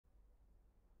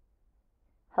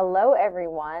Hello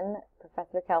everyone,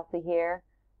 Professor Kelsey here.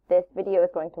 This video is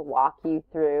going to walk you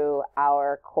through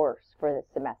our course for this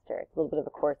semester. It's a little bit of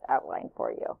a course outline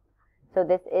for you. So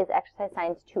this is Exercise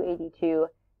Science 282,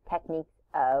 Techniques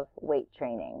of Weight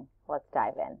Training. Let's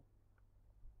dive in.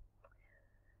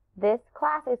 This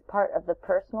class is part of the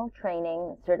Personal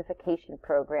Training Certification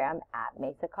Program at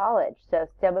Mesa College. So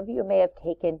some of you may have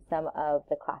taken some of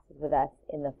the classes with us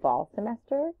in the fall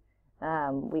semester.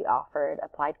 We offered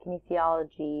applied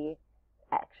kinesiology,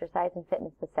 exercise and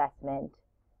fitness assessment,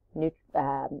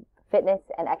 fitness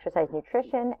and exercise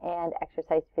nutrition, and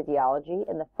exercise physiology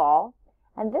in the fall.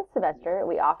 And this semester,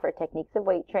 we offer techniques of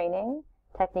weight training,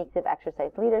 techniques of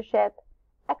exercise leadership,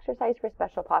 exercise for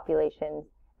special populations,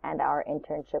 and our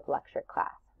internship lecture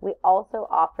class. We also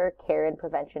offer care and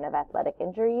prevention of athletic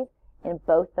injuries in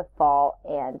both the fall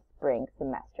and spring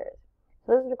semesters.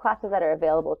 So those are the classes that are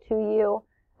available to you.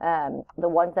 The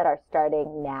ones that are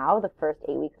starting now, the first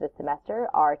 8 weeks of the semester,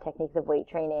 are techniques of weight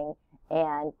training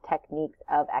and techniques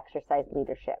of exercise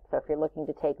leadership. So if you're looking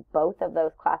to take both of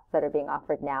those classes that are being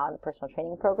offered now in the personal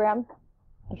training program,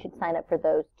 you should sign up for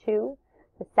those too.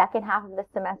 The second half of the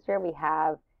semester, we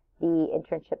have the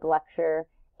internship lecture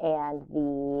and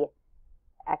the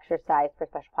exercise for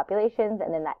special populations,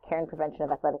 and then that care and prevention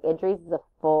of athletic injuries is a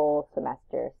full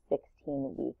semester,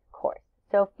 16-week course.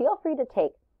 So feel free to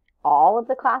take all of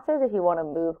the classes if you want to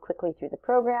move quickly through the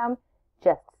program,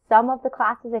 just some of the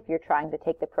classes if you're trying to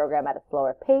take the program at a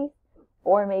slower pace,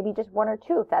 or maybe just one or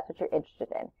two if that's what you're interested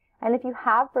in. And if you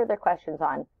have further questions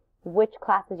on which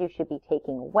classes you should be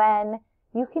taking when,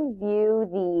 you can view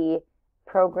the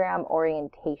program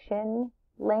orientation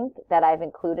link that I've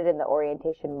included in the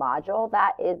orientation module.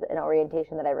 That is an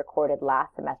orientation that I recorded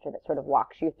last semester that sort of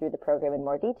walks you through the program in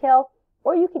more detail,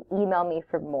 or you can email me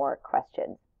for more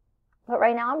questions. But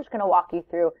right now I'm just going to walk you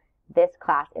through this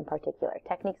class in particular,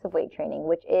 Techniques of Weight Training,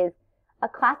 which is a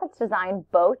class that's designed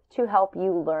both to help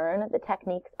you learn the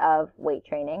techniques of weight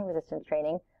training, resistance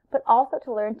training, but also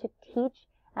to learn to teach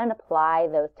and apply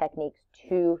those techniques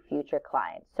to future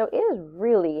clients. So it is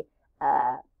really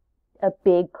a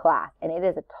big class, and it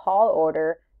is a tall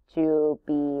order to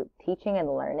be teaching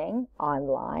and learning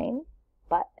online,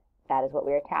 but that is what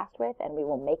we are tasked with, and we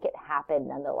will make it happen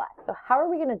nonetheless. So how are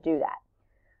we going to do that?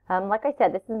 Like I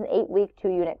said, this is an 8-week,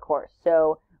 2-unit course,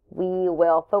 so we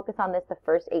will focus on this the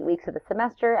first 8 weeks of the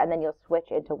semester, and then you'll switch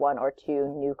into 1 or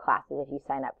 2 new classes if you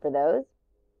sign up for those.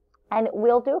 And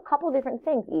we'll do a couple different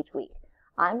things each week.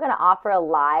 I'm going to offer a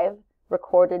live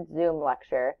recorded Zoom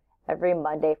lecture every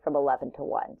Monday from 11 to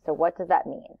 1. So what does that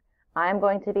mean? I'm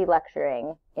going to be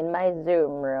lecturing in my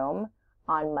Zoom room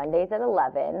on Mondays at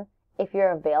 11. If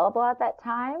you're available at that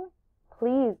time,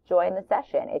 please join the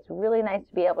session. It's really nice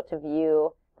to be able to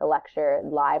view the lecture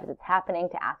live as it's happening,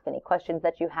 to ask any questions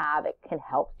that you have. It can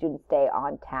help students stay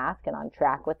on task and on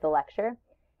track with the lecture.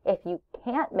 If you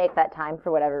can't make that time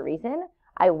for whatever reason,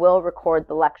 I will record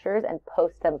the lectures and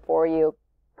post them for you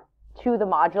to the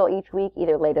module each week,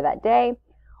 either later that day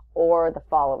or the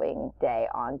following day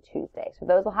on Tuesday. So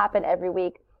those will happen every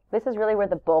week. This is really where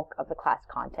the bulk of the class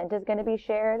content is going to be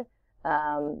shared.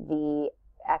 The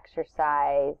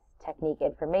exercise, technique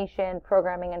information,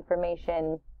 programming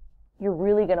information. You're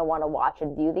really going to want to watch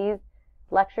and view these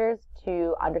lectures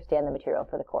to understand the material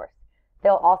for the course.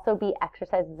 There'll also be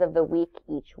exercises of the week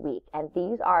each week, and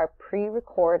these are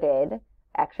pre-recorded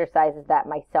exercises that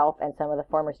myself and some of the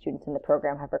former students in the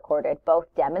program have recorded, both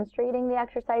demonstrating the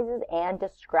exercises and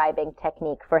describing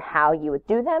technique for how you would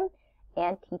do them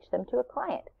and teach them to a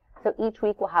client. So each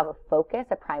week we'll have a focus,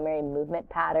 a primary movement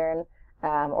pattern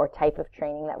or type of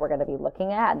training that we're going to be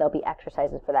looking at, and there'll be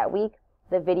exercises for that week.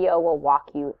 The video will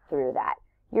walk you through that.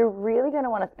 You're really going to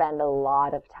want to spend a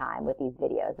lot of time with these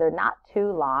videos. They're not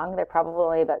too long. They're probably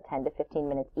only about 10 to 15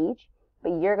 minutes each,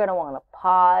 but you're going to want to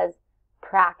pause,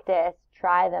 practice,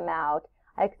 try them out.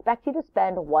 I expect you to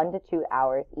spend 1 to 2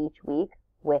 hours each week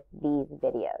with these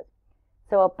videos.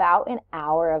 So about an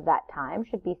hour of that time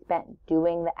should be spent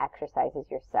doing the exercises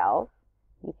yourself.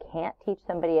 You can't teach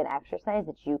somebody an exercise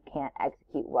that you can't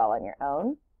execute well on your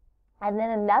own. And then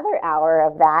another hour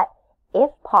of that, if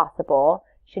possible,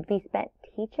 should be spent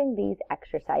teaching these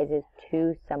exercises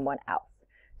to someone else.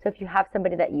 So if you have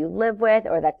somebody that you live with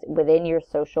or that's within your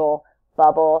social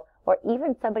bubble, or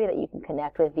even somebody that you can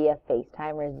connect with via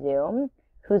FaceTime or Zoom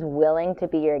who's willing to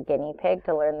be your guinea pig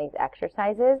to learn these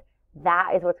exercises,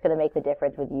 that is what's going to make the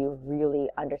difference with you really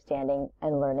understanding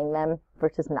and learning them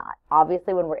versus not.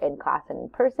 Obviously, when we're in class and in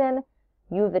person,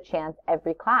 you have the chance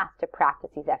every class to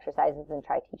practice these exercises and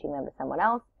try teaching them to someone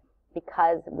else.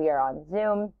 Because we are on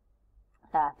Zoom,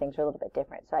 things are a little bit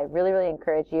different. So I really, really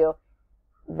encourage you,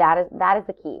 that is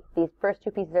the key. These first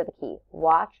two pieces are the key.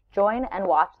 Join and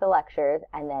watch the lectures,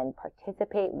 and then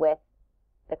participate with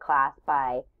the class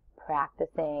by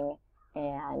practicing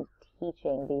and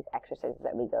teaching these exercises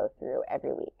that we go through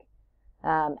every week.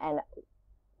 And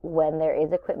when there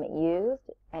is equipment used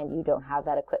and you don't have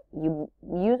that you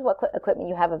use what equipment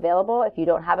you have available. If you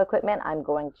don't have equipment, I'm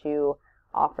going to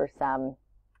offer some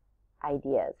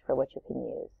ideas for what you can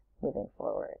use moving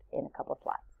forward in a couple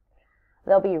slides.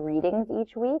 There'll be readings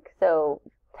each week, so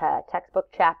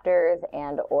textbook chapters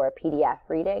and or PDF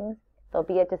readings. There'll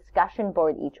be a discussion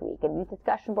board each week, and these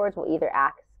discussion boards will either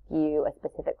ask you a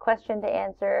specific question to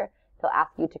answer, they'll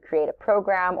ask you to create a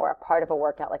program or a part of a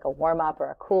workout like a warm-up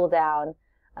or a cool-down,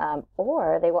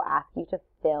 or they will ask you to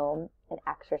film an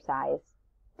exercise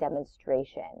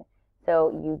demonstration. So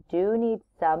you do need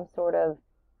some sort of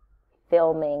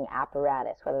filming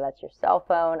apparatus, whether that's your cell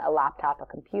phone, a laptop, a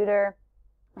computer,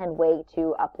 and way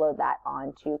to upload that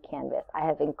onto Canvas. I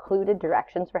have included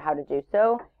directions for how to do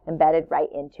so embedded right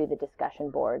into the discussion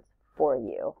boards for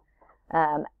you.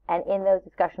 And in those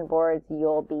discussion boards,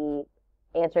 you'll be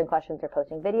answering questions or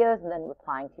posting videos and then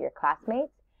replying to your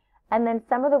classmates. And then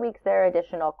some of the weeks there are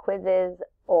additional quizzes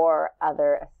or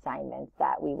other assignments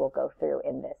that we will go through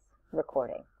in this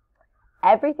recording.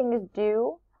 Everything is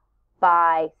due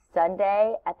by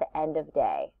Sunday at the end of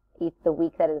day, the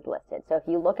week that is listed. So if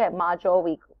you look at module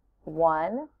week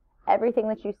 1, everything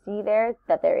that you see there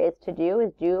that there is to do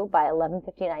is due by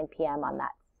 11:59 p.m. on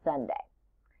that Sunday.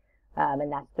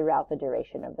 And that's throughout the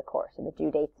duration of the course. And the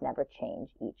due dates never change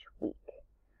each week.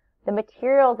 The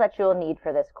materials that you'll need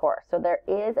for this course. So there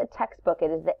is a textbook.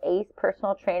 It is the ACE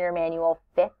Personal Trainer Manual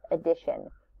 5th edition.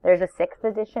 There's a 6th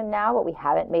edition now, but we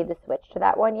haven't made the switch to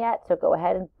that one yet. So go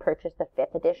ahead and purchase the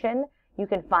 5th edition. You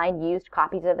can find used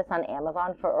copies of this on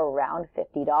Amazon for around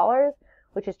 $50,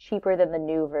 which is cheaper than the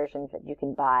new versions that you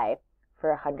can buy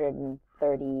for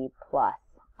 $130 plus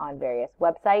on various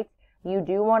websites. You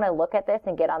do want to look at this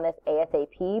and get on this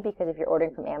ASAP, because if you're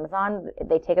ordering from Amazon,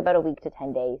 they take about a week to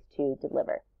 10 days to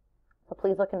deliver. So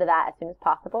please look into that as soon as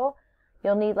possible.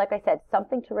 You'll need, like I said,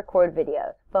 something to record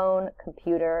videos, phone,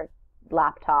 computer,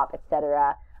 laptop,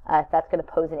 etc. If that's going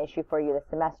to pose an issue for you this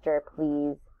semester,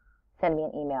 please send me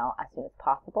an email as soon as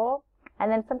possible.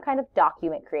 And then some kind of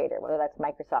document creator, whether that's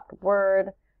Microsoft Word.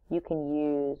 You can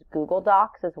use Google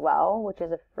Docs as well, which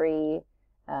is a free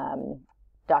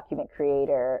document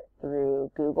creator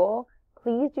through Google.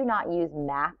 Please do not use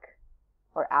Mac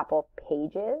or Apple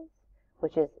Pages,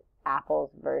 which is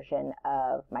Apple's version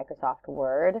of Microsoft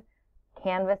Word.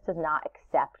 Canvas does not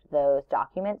accept those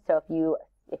documents. So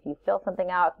if you fill something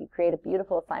out, if you create a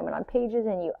beautiful assignment on Pages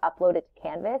and you upload it to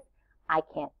Canvas, I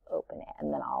can't open it.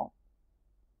 And then I'll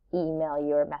email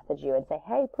you or message you and say,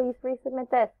 hey, please resubmit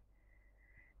this.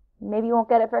 Maybe you won't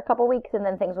get it for a couple weeks and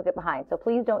then things will get behind. So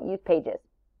please don't use Pages.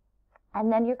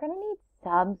 And then you're going to need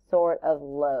some sort of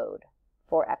load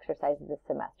for exercises this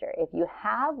semester. If you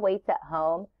have weights at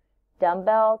home,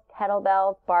 dumbbells,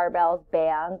 kettlebells, barbells,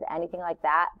 bands, anything like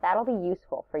that, that'll be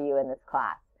useful for you in this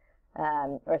class.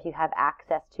 Or if you have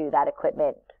access to that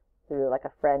equipment through like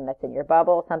a friend that's in your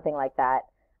bubble, something like that,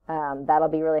 that'll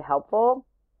be really helpful.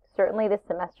 Certainly this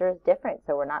semester is different,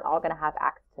 so we're not all going to have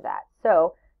access to that.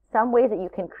 So some ways that you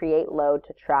can create load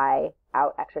to try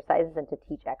out exercises and to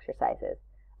teach exercises.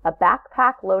 A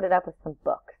backpack loaded up with some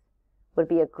books would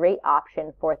be a great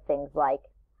option for things like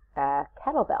a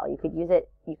kettlebell. You could use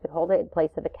it, you could hold it in place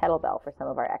of a kettlebell for some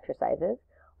of our exercises,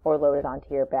 or load it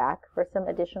onto your back for some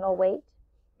additional weight.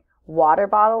 Water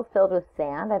bottles filled with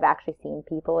sand. I've actually seen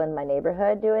people in my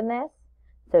neighborhood doing this.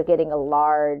 So getting a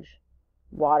large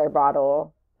water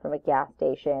bottle from a gas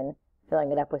station,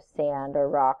 filling it up with sand or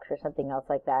rocks or something else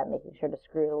like that, making sure to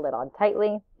screw the lid on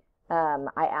tightly.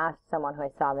 I asked someone who I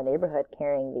saw in the neighborhood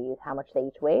carrying these how much they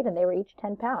each weighed, and they were each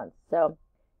 10 pounds. So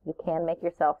you can make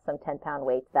yourself some 10-pound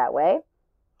weights that way.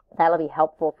 That'll be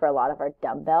helpful for a lot of our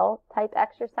dumbbell type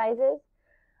exercises.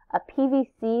 A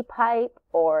PVC pipe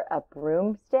or a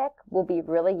broomstick will be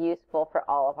really useful for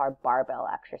all of our barbell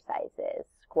exercises,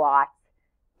 squats,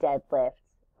 deadlifts,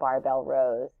 barbell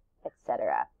rows,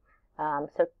 etc.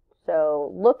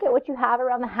 So look at what you have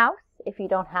around the house if you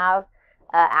don't have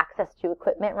access to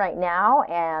equipment right now,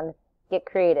 and get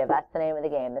creative. That's the name of the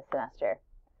game this semester.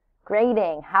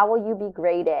 Grading. How will you be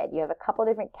graded? You have a couple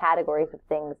different categories of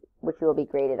things which you will be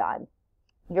graded on.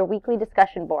 Your weekly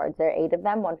discussion boards, there are 8 of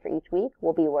them, one for each week,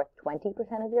 will be worth 20%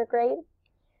 of your grade.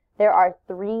 There are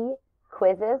 3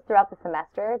 quizzes throughout the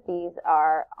semester. These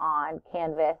are on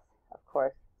Canvas, of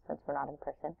course, since we're not in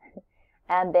person.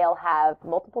 And they'll have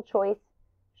multiple choice,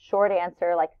 short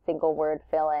answer like single word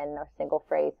fill-in or single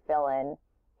phrase fill-in,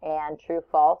 and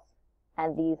true-false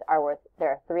and there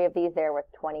are 3 of these, they're worth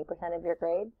 20% of your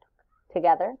grade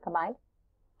together, combined.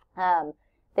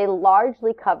 They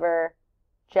largely cover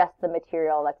just the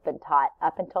material that's been taught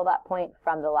up until that point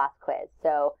from the last quiz.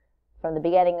 So from the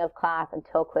beginning of class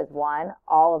until quiz 1,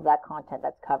 all of that content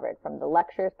that's covered from the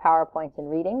lectures, PowerPoints, and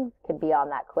readings can be on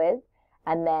that quiz.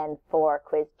 And then for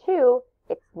quiz 2,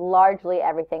 it's largely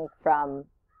everything from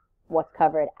what's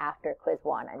covered after quiz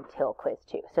 1 until quiz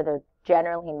 2. So they're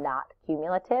generally not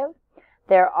cumulative.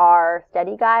 There are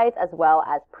study guides as well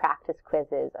as practice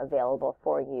quizzes available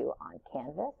for you on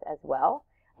Canvas as well.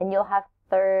 And you'll have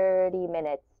 30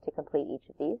 minutes to complete each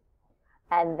of these.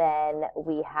 And then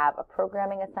we have a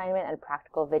programming assignment and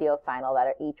practical video final that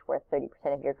are each worth 30%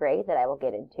 of your grade that I will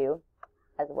get into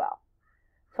as well.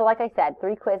 So like I said,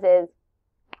 3 quizzes,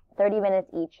 30 minutes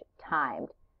each timed.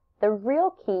 The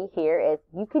real key here is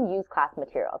you can use class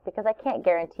materials because I can't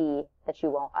guarantee that you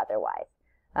won't otherwise.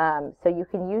 So you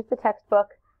can use the textbook,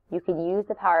 you can use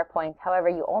the PowerPoint, however,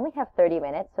 you only have 30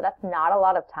 minutes, so that's not a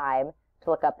lot of time to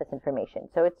look up this information.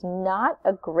 So it's not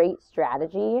a great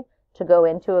strategy to go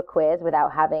into a quiz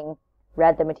without having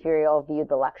read the material, viewed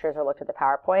the lectures, or looked at the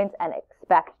PowerPoints and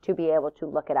expect to be able to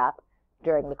look it up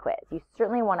during the quiz. You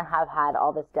certainly want to have had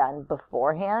all this done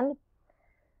beforehand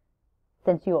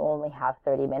since you only have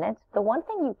 30 minutes. The one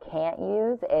thing you can't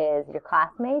use is your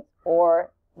classmates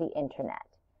or the internet.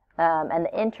 And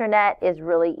the internet is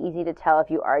really easy to tell if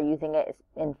you are using it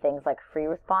in things like free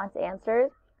response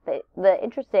answers. The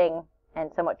interesting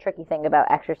and somewhat tricky thing about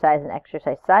exercise and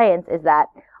exercise science is that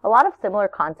a lot of similar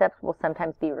concepts will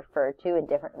sometimes be referred to in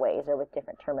different ways or with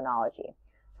different terminology.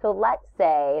 So let's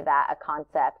say that a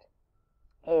concept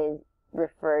is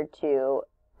referred to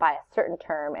by a certain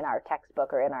term in our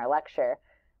textbook or in our lecture,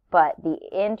 but the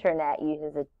internet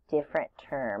uses a different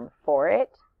term for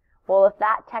it. Well, if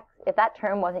that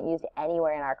term wasn't used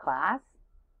anywhere in our class,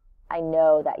 I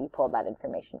know that you pulled that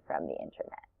information from the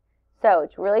internet. So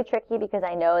it's really tricky because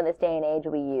I know in this day and age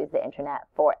we use the internet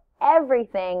for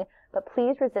everything, but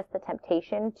please resist the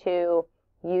temptation to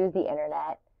use the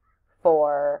internet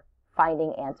for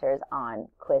finding answers on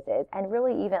quizzes and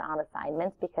really even on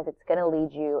assignments because it's going to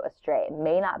lead you astray. It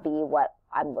may not be what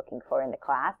I'm looking for in the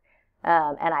class.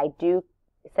 And I do,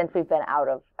 since we've been out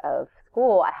of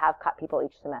school, I have caught people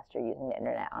each semester using the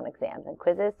internet on exams and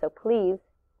quizzes. So please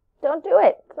don't do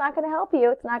it. It's not going to help you.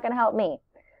 It's not going to help me.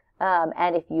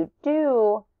 And if you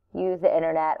do use the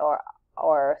internet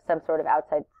or some sort of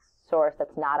outside source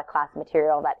that's not a class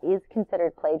material, that is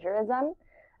considered plagiarism,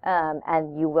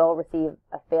 and you will receive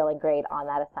a failing grade on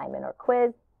that assignment or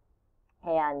quiz,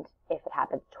 and if it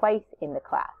happens twice in the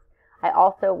class. I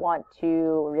also want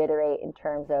to reiterate in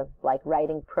terms of like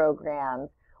writing programs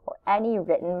or any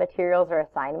written materials or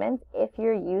assignments, if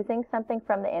you're using something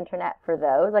from the internet for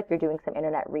those, like you're doing some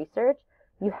internet research,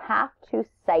 you have to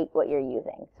cite what you're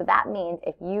using. So that means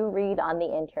if you read on the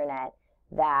internet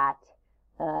that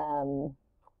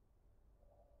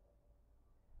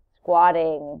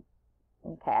squatting,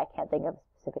 okay, I can't think of a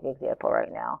specific example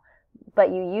right now, but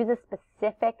you use a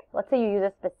specific, let's say you use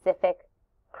a specific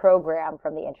program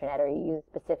from the internet, or you use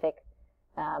a specific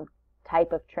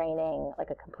type of training,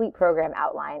 like a complete program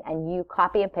outline, and you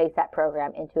copy and paste that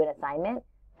program into an assignment,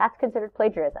 that's considered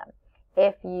plagiarism.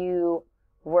 If you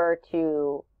were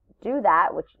to do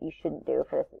that, which you shouldn't do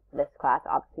for this class,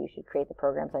 obviously you should create the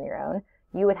programs on your own,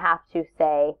 you would have to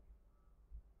cite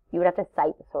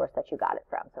the source that you got it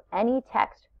from. So any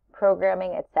text,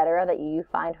 programming, etc. that you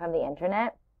find from the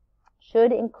internet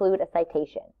should include a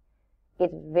citation.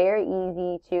 It's very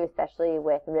easy to, especially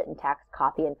with written text,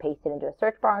 copy and paste it into a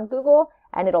search bar on Google,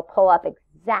 and it'll pull up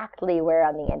exactly where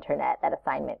on the internet that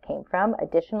assignment came from.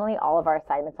 Additionally, all of our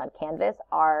assignments on Canvas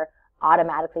are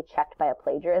automatically checked by a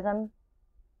plagiarism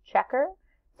checker.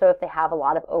 So if they have a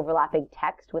lot of overlapping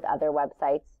text with other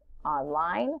websites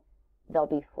online, they'll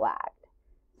be flagged.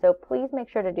 So please make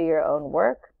sure to do your own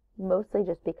work, mostly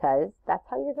just because that's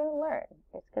how you're going to learn.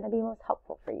 It's going to be most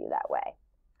helpful for you that way.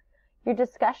 Your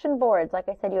discussion boards, like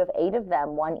I said, you have 8 of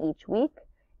them, 1 each week.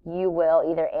 You will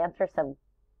either answer some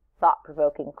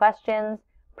thought-provoking questions,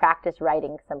 practice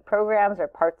writing some programs or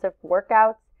parts of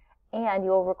workouts, and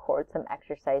you'll record some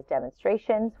exercise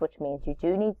demonstrations, which means you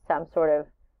do need some sort of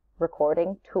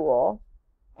recording tool.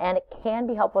 And it can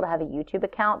be helpful to have a YouTube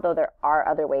account, though there are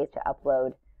other ways to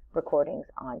upload recordings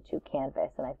onto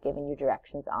Canvas, and I've given you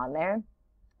directions on there.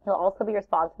 You'll also be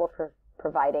responsible for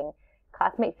providing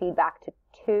classmate feedback to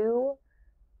 2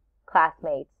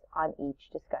 classmates on each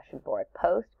discussion board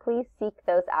post. Please seek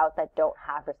those out that don't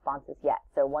have responses yet.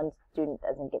 So one student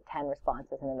doesn't get 10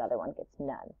 responses and another one gets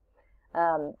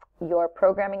none. Your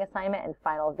programming assignment and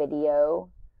final video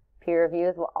Peer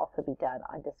reviews will also be done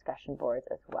on discussion boards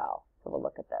as well. So we'll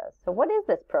look at those. So what is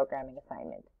this programming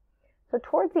assignment? So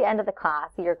towards the end of the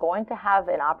class, you're going to have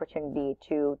an opportunity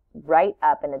to write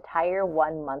up an entire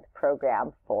 1-month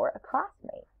program for a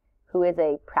classmate who is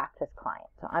a practice client.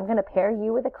 So I'm going to pair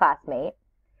you with a classmate.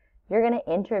 You're going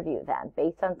to interview them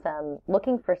based on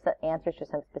looking for some answers to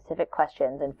some specific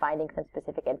questions and finding some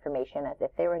specific information as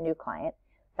if they were a new client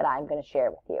that I'm going to share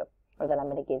with you or that I'm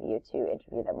going to give you to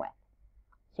interview them with.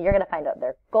 So you're going to find out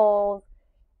their goals,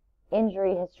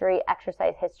 injury history,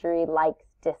 exercise history, likes,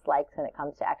 dislikes when it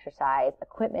comes to exercise,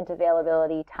 equipment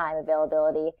availability, time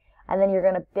availability, and then you're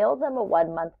going to build them a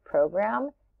 1-month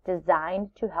program designed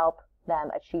to help them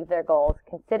achieve their goals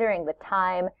considering the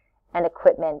time and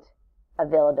equipment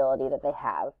availability that they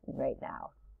have right now.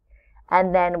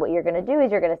 And then what you're going to do is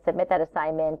you're going to submit that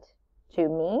assignment to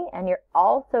me, and you're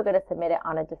also going to submit it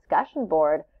on a discussion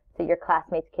board so your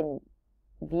classmates can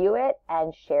view it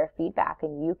and share feedback,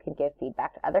 and you can give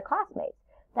feedback to other classmates.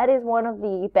 That is one of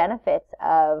the benefits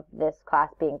of this class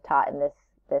being taught in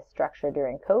this structure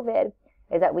during COVID,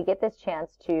 is that we get this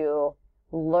chance to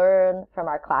learn from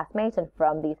our classmates and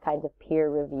from these kinds of peer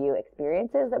review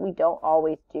experiences that we don't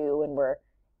always do when we're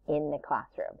in the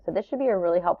classroom. So this should be a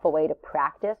really helpful way to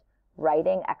practice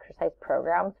writing exercise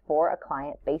programs for a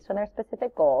client based on their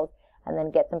specific goals, and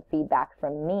then get some feedback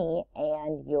from me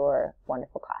and your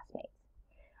wonderful classmates.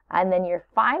 And then your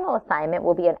final assignment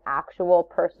will be an actual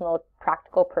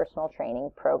practical personal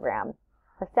training program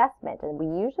assessment. And we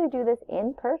usually do this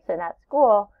in person at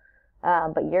school,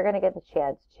 but you're going to get the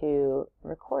chance to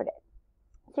record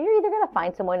it. So you're either going to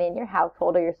find someone in your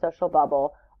household or your social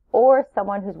bubble, or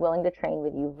someone who's willing to train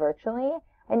with you virtually,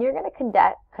 and you're going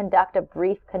to conduct a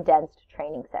brief condensed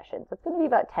training session. So it's going to be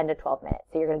about 10 to 12 minutes.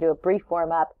 So you're going to do a brief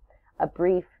warm-up, a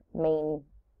brief main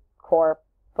core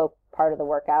part of the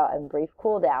workout, and brief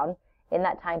cool down in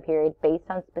that time period based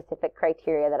on specific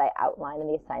criteria that I outline in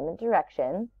the assignment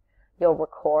directions. You'll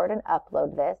record and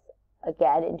upload this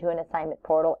again into an assignment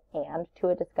portal and to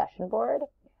a discussion board,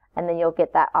 and then you'll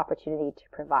get that opportunity to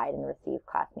provide and receive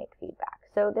classmate feedback.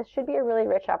 So this should be a really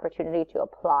rich opportunity to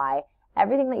apply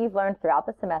everything that you've learned throughout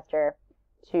the semester,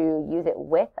 to use it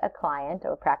with a client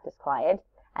or a practice client,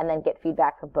 and then get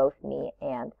feedback from both me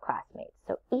and classmates.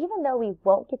 So even though we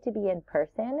won't get to be in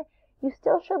person, you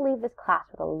still should leave this class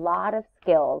with a lot of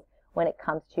skills when it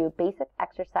comes to basic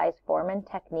exercise form and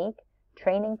technique,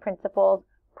 training principles,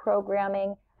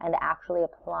 programming, and actually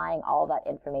applying all that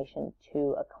information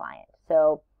to a client.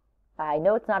 So I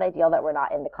know it's not ideal that we're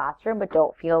not in the classroom, but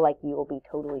don't feel like you will be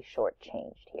totally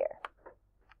shortchanged here.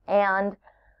 And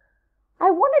I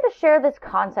wanted to share this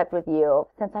concept with you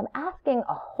since I'm asking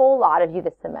a whole lot of you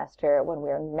this semester when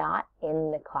we're not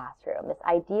in the classroom. This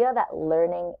idea that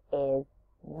learning is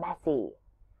messy.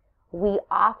 We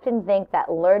often think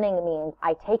that learning means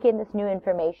I take in this new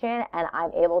information and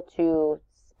I'm able to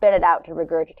spit it out to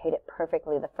regurgitate it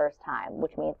perfectly the first time,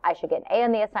 which means I should get an A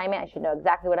on the assignment, I should know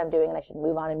exactly what I'm doing, and I should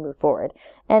move on and move forward.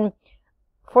 And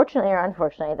fortunately or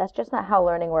unfortunately, that's just not how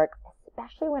learning works,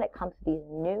 especially when it comes to these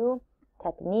new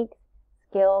techniques,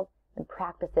 skills, and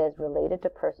practices related to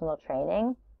personal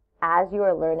training as you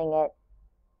are learning it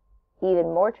even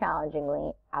more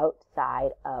challengingly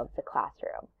outside of the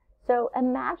classroom. So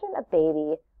imagine a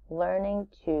baby learning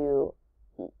to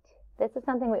eat. This is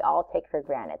something we all take for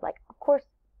granted. Like, of course,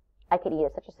 I could eat.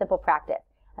 It's such a simple practice.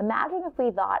 Imagine if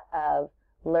we thought of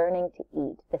learning to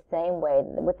eat the same way,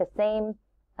 with the same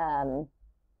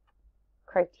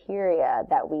criteria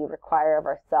that we require of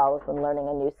ourselves when learning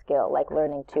a new skill, like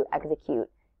learning to execute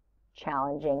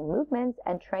challenging movements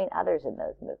and train others in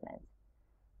those movements.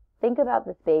 Think about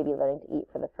this baby learning to eat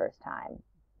for the first time.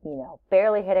 You know,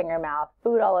 barely hitting her mouth,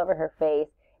 food all over her face.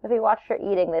 If we watched her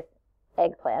eating this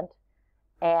eggplant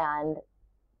and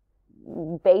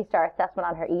based our assessment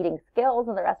on her eating skills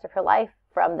and the rest of her life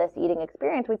from this eating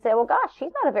experience, we'd say, well, gosh,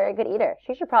 she's not a very good eater.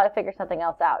 She should probably figure something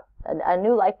else out. A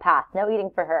new life path, no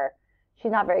eating for her.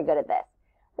 She's not very good at this.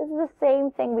 This is the same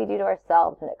thing we do to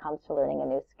ourselves when it comes to learning a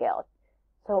new skill.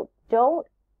 So don't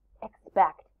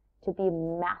expect to be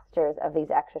masters of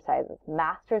these exercises,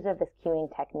 masters of this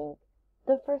cueing technique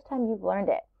the first time you've learned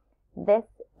it. This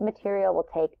material will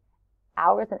take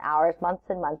hours and hours, months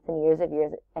and months, and years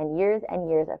and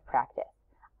years of practice.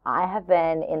 I have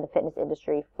been in the fitness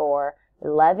industry for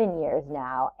 11 years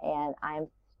now, and I'm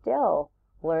still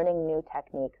learning new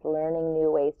techniques, learning new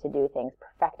ways to do things,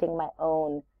 perfecting my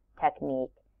own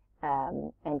technique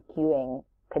and cueing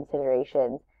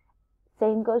considerations.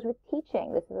 Same goes with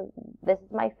teaching. This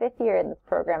is my 5th year in this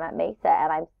program at Mesa,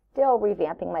 and I'm still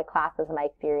revamping my classes and my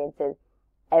experiences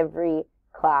every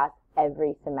class,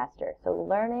 every semester. So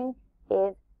learning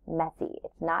is messy.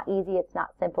 It's not easy, it's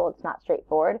not simple, it's not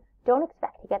straightforward. Don't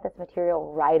expect to get this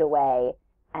material right away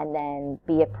and then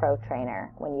be a pro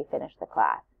trainer when you finish the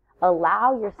class.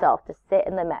 Allow yourself to sit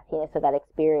in the messiness of that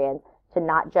experience, to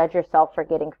not judge yourself for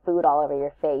getting food all over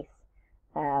your face,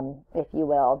 if you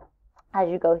will, as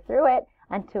you go through it,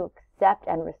 and to accept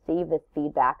and receive this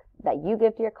feedback that you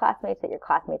give to your classmates, that your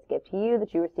classmates give to you,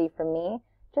 that you receive from me.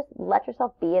 Just let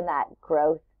yourself be in that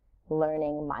growth,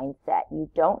 learning mindset. You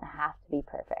don't have to be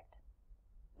perfect.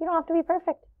 You don't have to be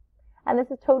perfect. And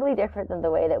this is totally different than the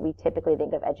way that we typically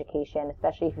think of education,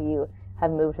 especially if you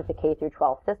have moved with the K through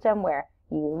 12 system, where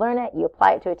you learn it, you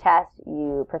apply it to a test,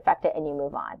 you perfect it, and you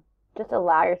move on. Just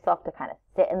allow yourself to kind of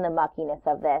sit in the muckiness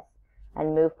of this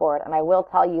and move forward. And I will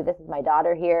tell you, this is my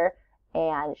daughter here,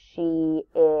 and she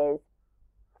is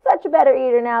such a better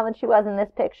eater now than she was in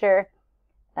this picture.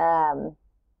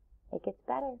 It gets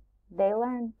better. They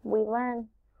learn. We learn.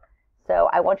 So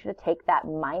I want you to take that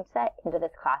mindset into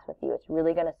this class with you. It's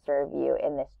really going to serve you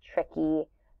in this tricky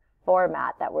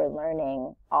format that we're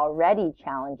learning already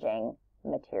challenging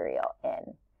material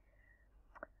in.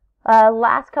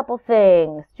 Last couple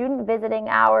things. Student visiting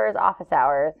hours, office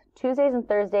hours. Tuesdays and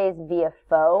Thursdays via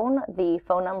phone. The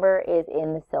phone number is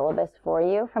in the syllabus for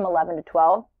you from 11 to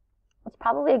 12. It's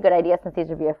probably a good idea, since these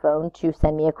are via phone, to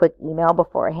send me a quick email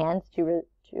beforehand to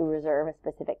reserve a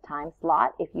specific time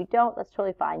slot. If you don't, that's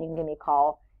totally fine. You can give me a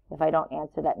call. If I don't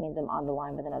answer, that means I'm on the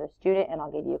line with another student, and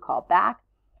I'll give you a call back.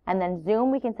 And then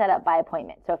Zoom we can set up by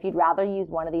appointment. So if you'd rather use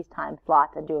one of these time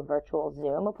slots and do a virtual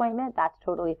Zoom appointment, that's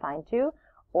totally fine too.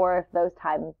 Or if those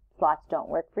time slots don't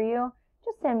work for you,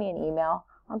 just send me an email.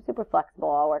 I'm super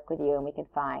flexible. I'll work with you, and we can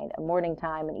find a morning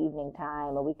time, an evening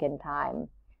time, a weekend time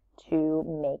to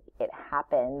make it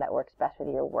happen that works best with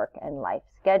your work and life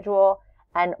schedule.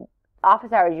 And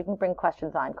office hours, you can bring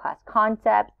questions on class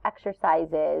concepts,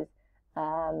 exercises,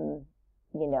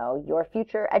 your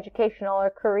future educational or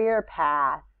career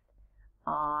path,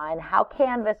 on how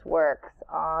Canvas works,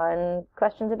 on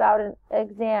questions about an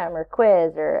exam or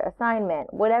quiz or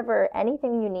assignment, whatever,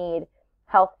 anything you need,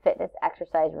 health, fitness,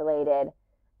 exercise related,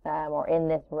 or in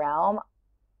this realm,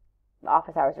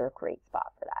 office hours are a great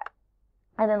spot for that.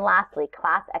 And then lastly,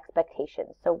 class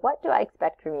expectations. So what do I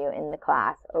expect from you in the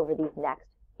class over these next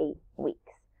 8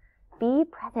 weeks? Be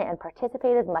present and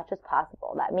participate as much as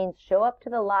possible. That means show up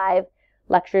to the live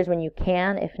lectures when you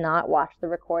can. If not, watch the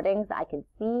recordings. I can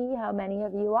see how many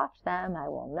of you watch them. I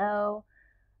will know.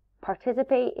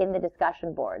 Participate in the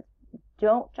discussion boards.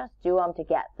 Don't just do them to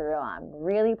get through them.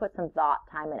 Really put some thought,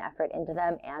 time, and effort into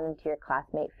them and into your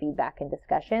classmate feedback and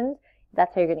discussions.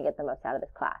 That's how you're going to get the most out of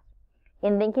this class.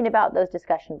 In thinking about those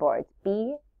discussion boards,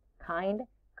 be kind,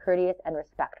 courteous, and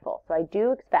respectful. So I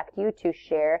do expect you to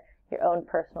share your own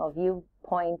personal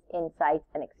viewpoints, insights,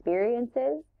 and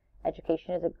experiences.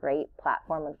 Education is a great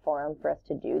platform and forum for us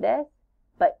to do this,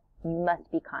 but you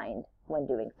must be kind when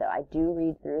doing so. I do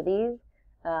read through these,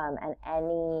 and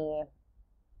any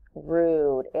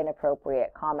rude,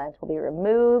 inappropriate comments will be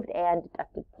removed and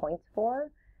deducted points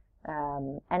for.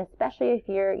 And especially if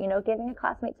you're, giving a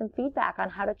classmate some feedback on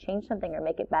how to change something or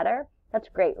make it better, that's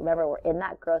great. Remember, we're in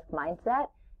that growth mindset.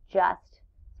 Just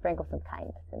sprinkle some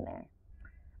kindness in there.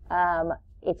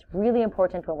 It's really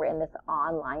important when we're in this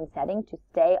online setting to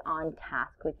stay on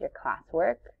task with your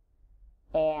classwork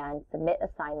and submit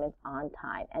assignments on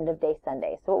time, end of day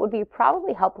Sunday. So what would be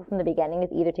probably helpful from the beginning is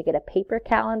either to get a paper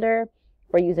calendar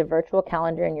or use a virtual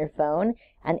calendar in your phone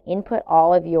and input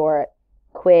all of your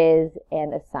quiz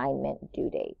and assignment due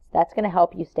dates. That's going to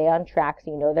help you stay on track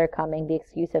so you know they're coming. The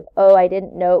excuse of, oh, I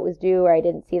didn't know it was due, or I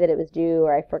didn't see that it was due,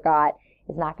 or I forgot,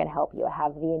 is not going to help you. I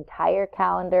have the entire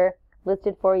calendar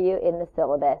listed for you in the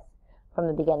syllabus from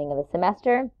the beginning of the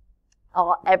semester.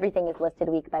 Everything is listed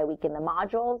week by week in the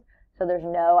modules, so there's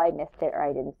no I missed it or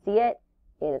I didn't see it.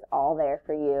 It is all there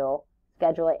for you.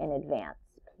 Schedule it in advance,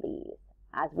 please.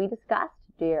 As we discussed,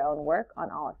 do your own work on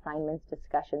all assignments,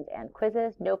 discussions, and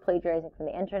quizzes. No plagiarizing from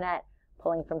the internet,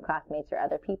 pulling from classmates or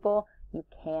other people. You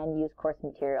can use course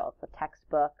materials, so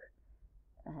textbook,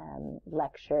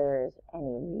 lectures,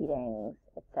 any readings,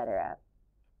 etc.,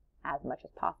 as much as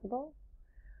possible.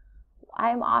 I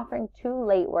am offering 2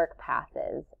 late work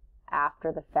passes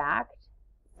after the fact.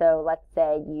 So let's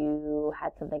say you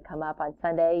had something come up on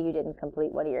Sunday, you didn't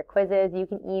complete one of your quizzes. You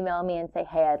can email me and say,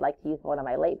 hey, I'd like to use one of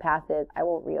my late passes. I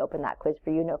will reopen that quiz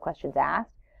for you, no questions asked.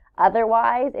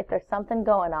 Otherwise, if there's something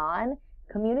going on,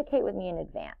 communicate with me in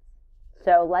advance.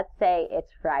 So let's say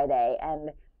it's Friday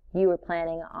and you were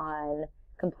planning on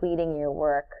completing your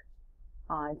work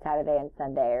on Saturday and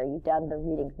Sunday, or you've done the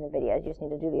readings and the videos, you just need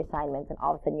to do the assignments, and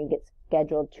all of a sudden you get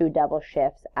scheduled 2 double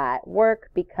shifts at work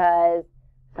because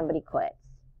somebody quits.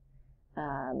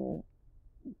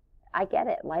 I get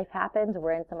it. Life happens.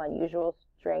 We're in some unusual,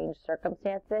 strange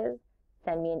circumstances.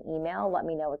 Send me an email. Let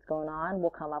me know what's going on. We'll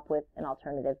come up with an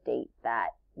alternative date that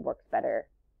works better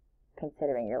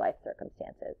considering your life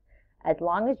circumstances. As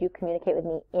long as you communicate with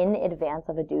me in advance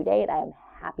of a due date, I am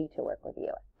happy to work with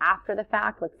you. After the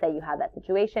fact, let's say you have that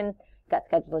situation, got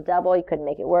scheduled a double, you couldn't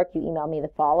make it work, you email me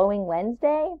the following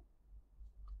Wednesday,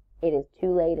 it is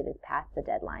too late, it is past the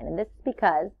deadline. And this is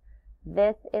because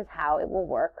this is how it will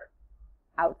work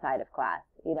outside of class.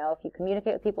 You know, if you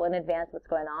communicate with people in advance what's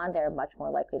going on, they're much more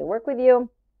likely to work with you.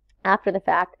 After the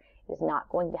fact, it is not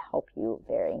going to help you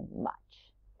very much.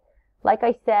 Like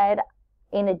I said,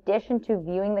 in addition to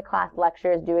viewing the class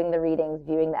lectures, doing the readings,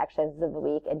 viewing the exercises of the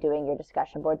week, and doing your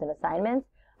discussion boards and assignments,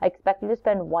 I expect you to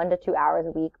spend 1 to 2 hours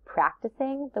a week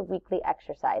practicing the weekly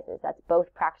exercises. That's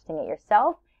both practicing it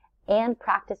yourself and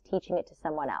practice teaching it to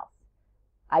someone else.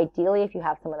 Ideally, if you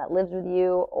have someone that lives with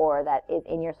you or that is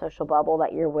in your social bubble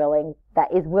that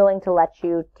is willing to let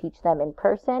you teach them in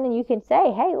person, and you can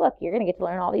say, hey, look, you're going to get to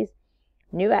learn all these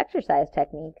new exercise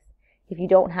techniques. If you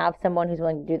don't have someone who's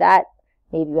willing to do that,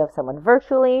 maybe you have someone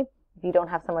virtually. If you don't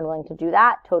have someone willing to do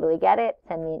that, totally get it.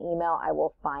 Send me an email. I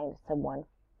will find someone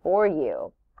for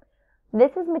you.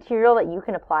 This is material that you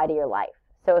can apply to your life.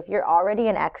 So if you're already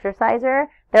an exerciser,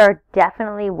 there are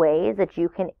definitely ways that you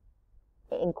can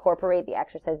incorporate the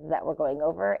exercises that we're going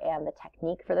over and the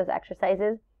technique for those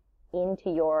exercises into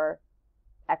your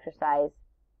exercise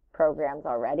programs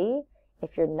already.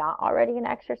 If you're not already an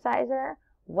exerciser,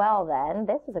 well then,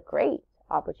 this is a great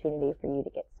opportunity for you to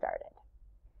get started.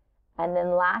 And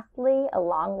then lastly,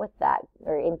 along with that,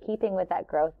 or in keeping with that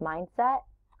growth mindset,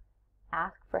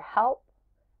 ask for help,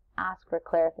 ask for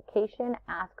clarification,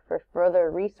 ask for further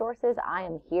resources. I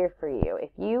am here for you.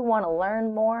 If you want to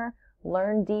learn more,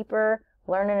 learn deeper,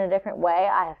 learn in a different way,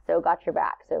 I have so got your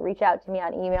back. So reach out to me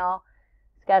on email,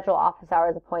 schedule office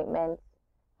hours appointments,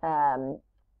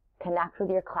 connect with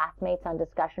your classmates on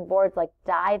discussion boards. Like,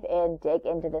 dive in, dig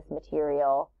into this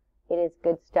material. It is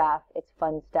good stuff. It's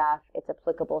fun stuff. It's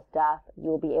applicable stuff. You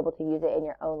will be able to use it in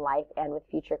your own life and with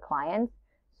future clients.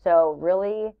 So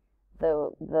really,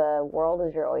 the world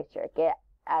is your oyster. Get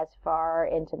as far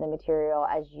into the material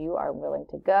as you are willing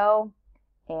to go,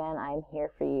 and I'm here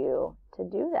for you to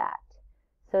do that.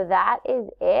 So that is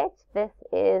it. This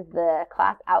is the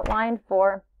class outline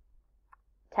for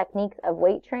techniques of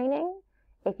weight training.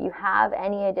 If you have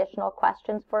any additional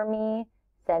questions for me,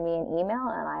 send me an email,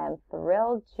 and I am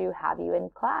thrilled to have you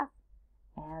in class.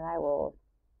 And I will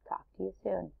talk to you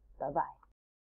soon. Bye-bye.